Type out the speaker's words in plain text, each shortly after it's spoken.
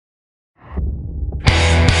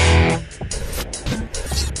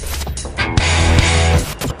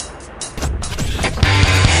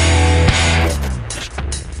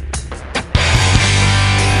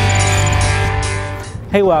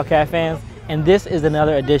Hey Wildcat fans, and this is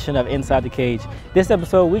another edition of Inside the Cage. This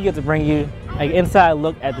episode we get to bring you an inside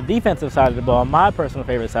look at the defensive side of the ball, my personal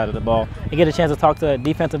favorite side of the ball, and get a chance to talk to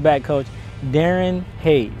defensive back coach Darrin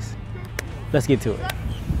Hayes. Let's get to it.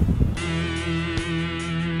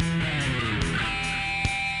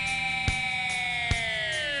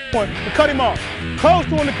 To cut him off. Close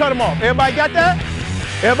to him to cut him off. Everybody got that?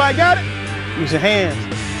 Everybody got it? Use your hands.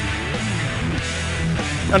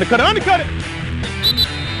 Undercut it, undercut it.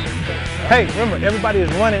 Hey, remember, everybody is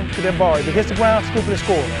running to their ball. If it hits the ground, scoop it and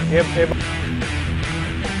score. Everybody.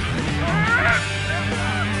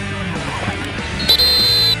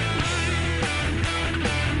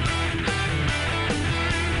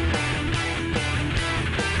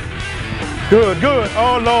 Good, good.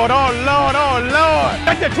 Oh, Lord, oh, Lord, oh, Lord.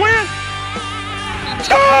 Got that twin?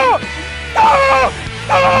 Score! Score!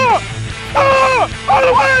 Score! Score! All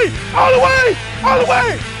the way! All the way! All the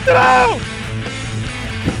way! Get out!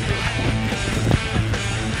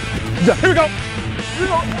 Here we go. Here we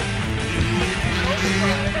go.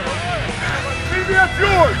 That's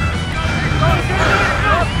yours.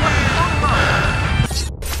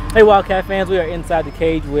 Hey Wildcat fans, we are inside the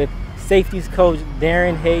cage with safeties coach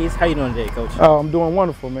Darrin Hayes. How you doing today, coach? Oh, I'm doing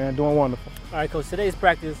wonderful, man. Doing wonderful. All right, coach. Today's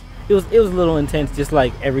practice it was a little intense, just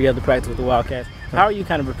like every other practice with the Wildcats. How are you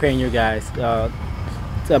kind of preparing your guys for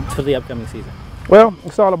the upcoming season? Well,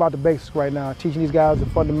 it's all about the basics right now. Teaching these guys the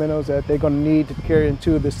fundamentals that they're going to need to carry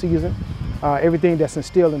into the season. Everything that's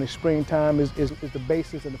instilled in the springtime is the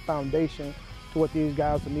basis and the foundation to what these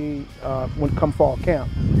guys will need when it comes fall camp.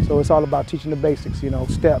 So it's all about teaching the basics, you know,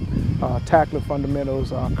 step, tackling fundamentals,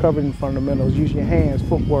 covering fundamentals, using your hands,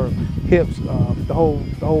 footwork, hips, the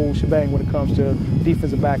whole shebang when it comes to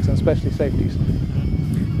defensive backs and especially safeties.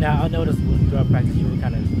 Now, I noticed throughout practice you were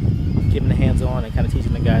kind of getting the hands on and kind of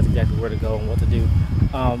teaching the guys exactly where to go and what to do.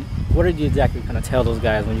 What did you exactly kind of tell those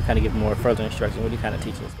guys when you kind of give more further instruction? What do you kind of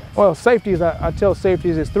teach those guys? Well, safeties, I tell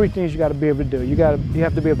safeties, there's three things you got to be able to do. You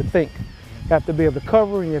have to be able to think. You have to be able to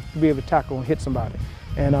cover, and you have to be able to tackle and hit somebody.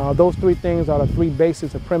 And those three things are the three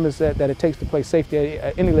basics and premise that it takes to play safety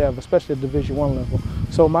at any level, especially at Division I level.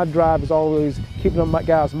 So my drive is always keeping them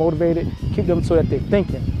guys motivated, keep them so that they're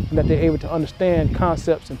thinking and that they're able to understand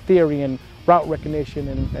concepts and theory and route recognition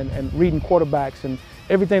and reading quarterbacks and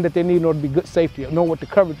everything that they need in order to be good safety, know what the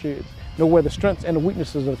coverage is, know where the strengths and the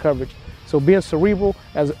weaknesses of the coverage. So being cerebral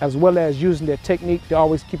as well as using their technique to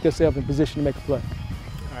always keep themselves in position to make a play.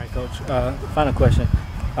 All right, Coach. Final question.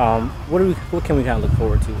 What can we kind of look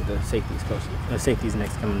forward to with the safeties, Coach? The safeties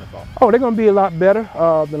next coming in the fall. Oh, they're going to be a lot better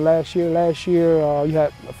than last year. Last year, you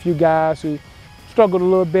had a few guys who struggled a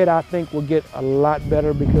little bit. I think will get a lot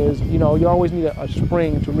better because, you know, you always need a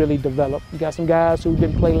spring to really develop. You got some guys who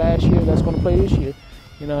didn't play last year that's going to play this year.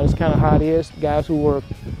 You know, that's kind of how it is. Guys who were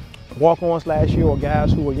walk-ons last year or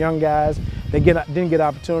guys who were young guys, they didn't get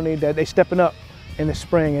opportunity, that they stepping up in the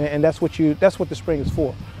spring, and that's what the spring is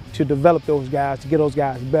for, to develop those guys, to get those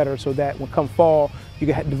guys better so that when come fall, you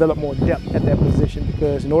can develop more depth at that position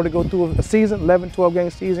because in order to go through a season, 11, 12 game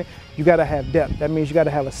season, you got to have depth. That means you got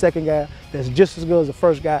to have a second guy that's just as good as the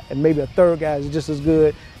first guy and maybe a third guy is just as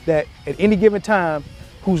good that at any given time,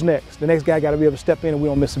 who's next? The next guy got to be able to step in and we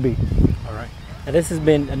don't miss a beat. All right. Now this has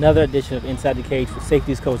been another edition of Inside the Cage with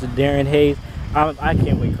safeties coach Darrin Hayes. I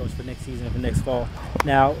can't wait, Coach, for next season and for next fall.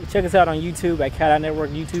 Now, check us out on YouTube at CatEye Network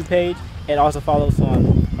YouTube page and also follow us on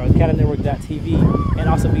CatEyeNetwork.tv and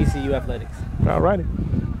also BCU Athletics. All righty.